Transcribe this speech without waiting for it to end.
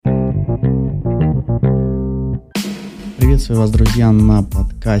Приветствую вас, друзья, на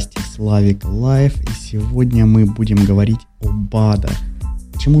подкасте Slavic Life, и сегодня мы будем говорить о БАДах.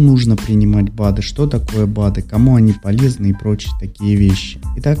 Почему нужно принимать БАДы, что такое БАДы, кому они полезны и прочие такие вещи.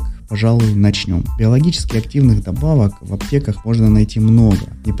 Итак, пожалуй, начнем. Биологически активных добавок в аптеках можно найти много.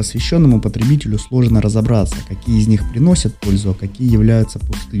 Непосвященному потребителю сложно разобраться, какие из них приносят пользу, а какие являются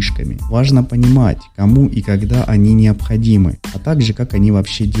пустышками. Важно понимать, кому и когда они необходимы, а также как они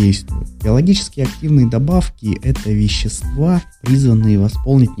вообще действуют. Биологически активные добавки – это вещества, призванные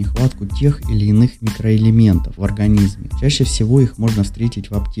восполнить нехватку тех или иных микроэлементов в организме. Чаще всего их можно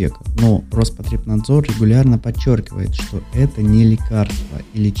встретить в аптеках, но Роспотребнадзор регулярно подчеркивает, что это не лекарство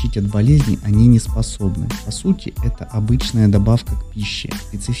и лечить от болезней они не способны. По сути, это обычная добавка к пище,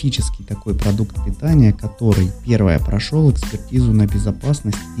 специфический такой продукт питания, который, первое, прошел экспертизу на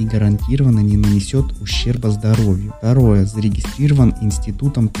безопасность и гарантированно не нанесет ущерба здоровью. Второе, зарегистрирован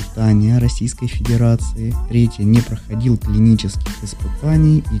Институтом питания Российской Федерации. Третье, не проходил клинических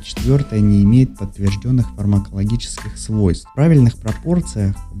испытаний. И четвертое, не имеет подтвержденных фармакологических свойств. В правильных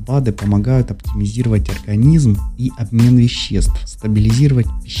пропорциях БАДы помогают оптимизировать организм и обмен веществ, стабилизировать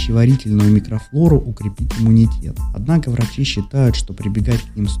пищеварительную микрофлору, укрепить иммунитет. Однако врачи считают, что прибегать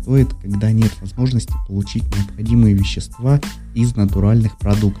к ним стоит, когда нет возможности получить необходимые вещества из натуральных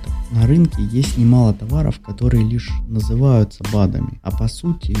продуктов. На рынке есть немало товаров, которые лишь называются БАДами, а по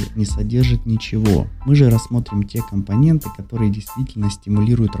сути не содержат ничего. Мы же рассмотрим те компоненты, которые действительно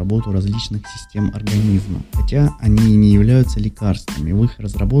стимулируют работу различных систем организма, хотя они и не являются лекарствами. В их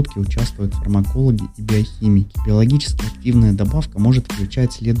разработке участвуют фармакологи и биохимики. Биологически активная добавка может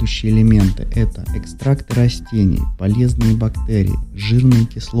включать следующие элементы. Это экстракты растений, полезные бактерии, жирные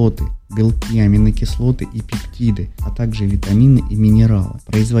кислоты, белки, аминокислоты и пептиды, а также витамины и минералы.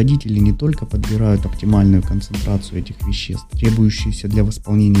 Производители не только подбирают оптимальную концентрацию этих веществ, требующуюся для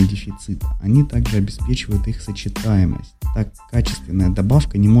восполнения дефицита, они также обеспечивают их сочетаемость. Так, качественная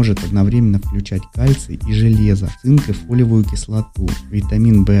добавка не может одновременно включать кальций и железо, цинк и фолиевую кислоту,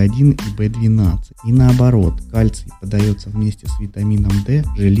 витамин В1 и В12. И наоборот, кальций подается вместе с витамином D,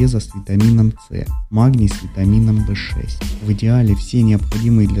 железо с витамином С, магний с витамином В6. В идеале все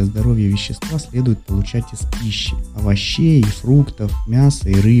необходимые для здоровья вещества следует получать из пищи, овощей, фруктов, мяса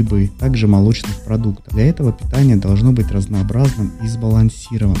и рыбы, также молочных продуктов. Для этого питание должно быть разнообразным и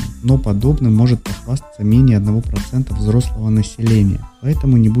сбалансированным, но подобным может похвастаться менее 1% взрослого населения,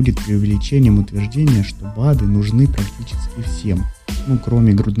 поэтому не будет преувеличением утверждения, что БАДы нужны практически всем,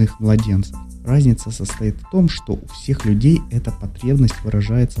 кроме грудных младенцев. Разница состоит в том, что у всех людей эта потребность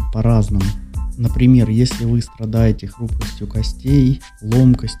выражается по-разному. Например, если вы страдаете хрупкостью костей,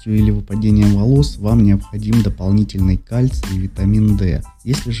 ломкостью или выпадением волос, вам необходим дополнительный кальций и витамин D.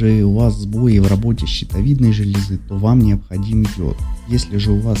 Если же у вас сбои в работе щитовидной железы, то вам необходим йод. Если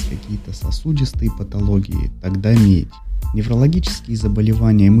же у вас какие-то сосудистые патологии, тогда медь. Неврологические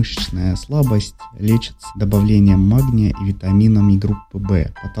заболевания и мышечная слабость лечатся добавлением магния и витаминами группы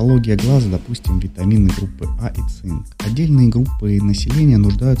В. Патология глаза, допустим, витамины группы А и цинк. Отдельные группы населения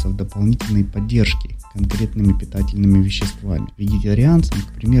нуждаются в дополнительной поддержке конкретными питательными веществами. Вегетарианцам,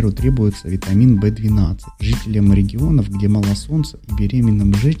 к примеру, требуется витамин В12, жителям регионов, где мало солнца, и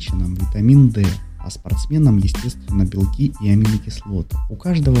беременным женщинам витамин D. А спортсменам, естественно, белки и аминокислоты. У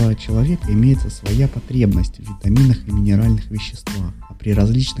каждого человека имеется своя потребность в витаминах и минеральных веществах, а при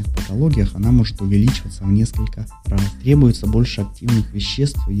различных патологиях она может увеличиваться в несколько раз. Требуется больше активных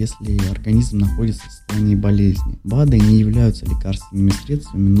веществ, если организм находится в состоянии болезни. БАДы не являются лекарственными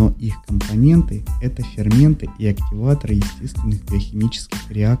средствами, но их компоненты – это ферменты и активаторы естественных биохимических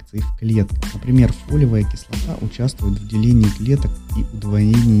реакций в клетках. Например, фолиевая кислота участвует в делении клеток и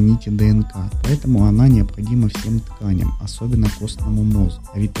удвоении нити ДНК, поэтому она необходима всем тканям, особенно костному мозгу.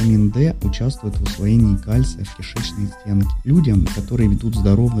 А витамин D участвует в усвоении кальция в кишечной стенке. Людям, которые ведут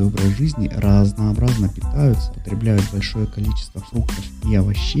здоровый образ жизни, разнообразно питаются, потребляют большое количество фруктов и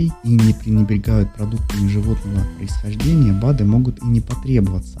овощей и не пренебрегают продуктами животного происхождения, БАДы могут и не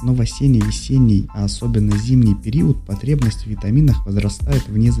потребоваться. Но в осенне-весенний, а особенно зимний период потребность в витаминах возрастает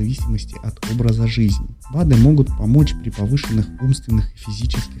вне зависимости от образа жизни. БАДы могут помочь при повышенных умственных и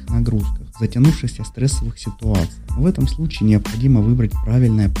физических нагрузках, затянувшихся стрессовых ситуациях. В этом случае необходимо выбрать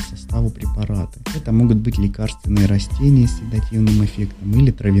правильное по составу препараты. Это могут быть лекарственные растения с седативным эффектом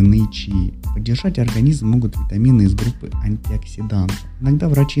или травяные чаи. Поддержать организм могут витамины из группы антиоксидантов. Иногда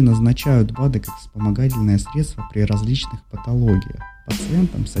врачи назначают БАДы как вспомогательное средство при различных патологиях.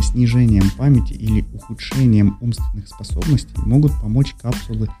 Пациентам со снижением памяти или ухудшением умственных способностей могут помочь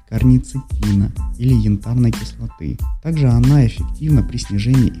капсулы карницетина или янтарной кислоты. Также она эффективна при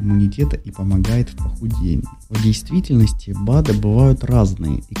снижении иммунитета и помогает в похудении. В действительности БАДы бывают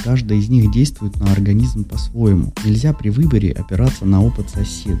разные, и каждая из них действует на организм по-своему. Нельзя при выборе опираться на опыт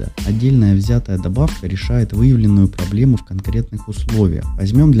соседа. Отдельная взятая добавка решает выявленную проблему в конкретных условиях.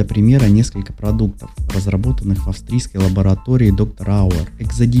 Возьмем для примера несколько продуктов, разработанных в австрийской лаборатории доктора Ауэр.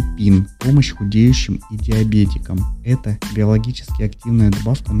 Экзодипин – помощь худеющим и диабетикам. Это биологически активная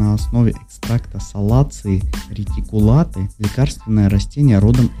добавка на основе экстракта салации ретикулаты, лекарственное растение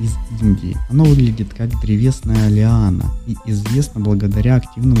родом из Индии. Оно выглядит как древесная лиана и известно благодаря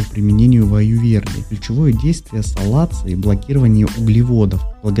активному применению в аюрведе. Ключевое действие салации – блокирование углеводов.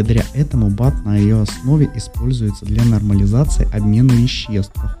 Благодаря этому БАД на ее основе используется для нормализации обмена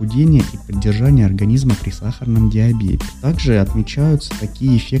веществ, похудения и поддержания организма при сахарном диабете. Также отмечаются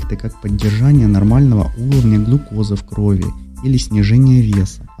такие эффекты, как поддержание нормального уровня глюкозы в крови или снижение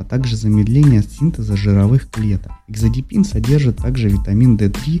веса, а также замедление синтеза жировых клеток. Экзодипин содержит также витамин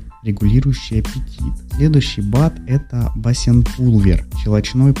D3, регулирующий аппетит. Следующий БАД – это басенпулвер,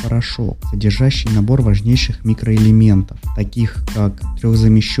 щелочной порошок, содержащий набор важнейших микроэлементов, таких как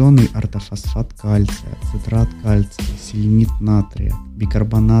трехзамещенный ортофосфат кальция, цитрат кальция, селенит натрия,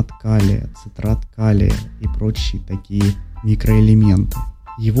 бикарбонат калия, цитрат калия и прочие такие микроэлементы.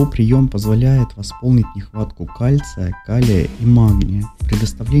 Его прием позволяет восполнить нехватку кальция, калия и магния.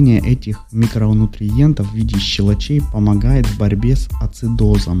 Предоставление этих микронутриентов в виде щелочей помогает в борьбе с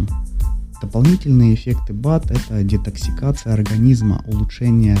ацидозом. Дополнительные эффекты БАД – это детоксикация организма,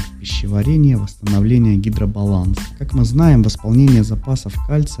 улучшение пищеварения, восстановление гидробаланса. Как мы знаем, восполнение запасов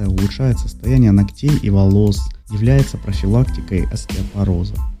кальция улучшает состояние ногтей и волос, является профилактикой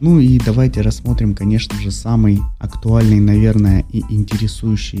остеопороза. Ну и давайте рассмотрим, конечно же, самый актуальный, наверное, и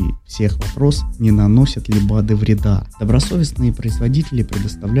интересующий всех вопрос: не наносят ли БАДы вреда? Добросовестные производители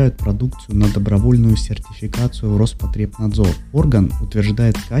предоставляют продукцию на добровольную сертификацию в Роспотребнадзор. Орган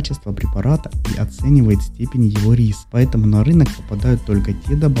утверждает качество препарата и оценивает степень его риска, поэтому на рынок попадают только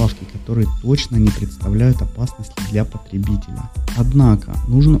те добавки, которые точно не представляют опасности для потребителя. Однако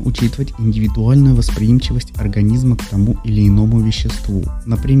нужно учитывать индивидуальную восприимчивость организма к тому или иному веществу.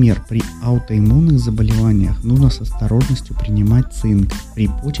 Например, при аутоиммунных заболеваниях нужно с осторожностью принимать цинк, при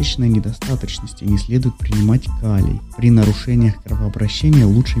почечной недостаточности не следует принимать калий, при нарушениях кровообращения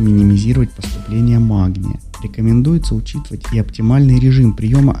лучше минимизировать поступление магния. Рекомендуется учитывать и оптимальный режим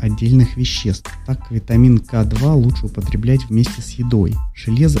приема отдельных веществ. Так, витамин К2 лучше употреблять вместе с едой,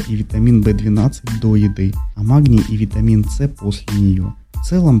 железо и витамин В12 до еды, а магний и витамин С после нее. В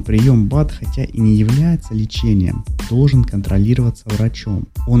целом, прием БАД, хотя и не является лечением, должен контролироваться врачом.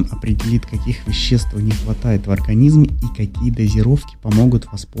 Он определит, каких веществ не хватает в организме и какие дозировки помогут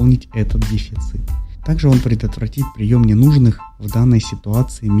восполнить этот дефицит. Также он предотвратит прием ненужных в данной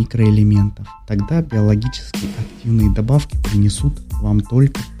ситуации микроэлементов. Тогда биологически активные добавки принесут вам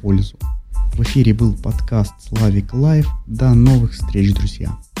только пользу. В эфире был подкаст Slavic Life. До новых встреч,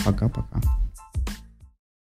 друзья. Пока-пока.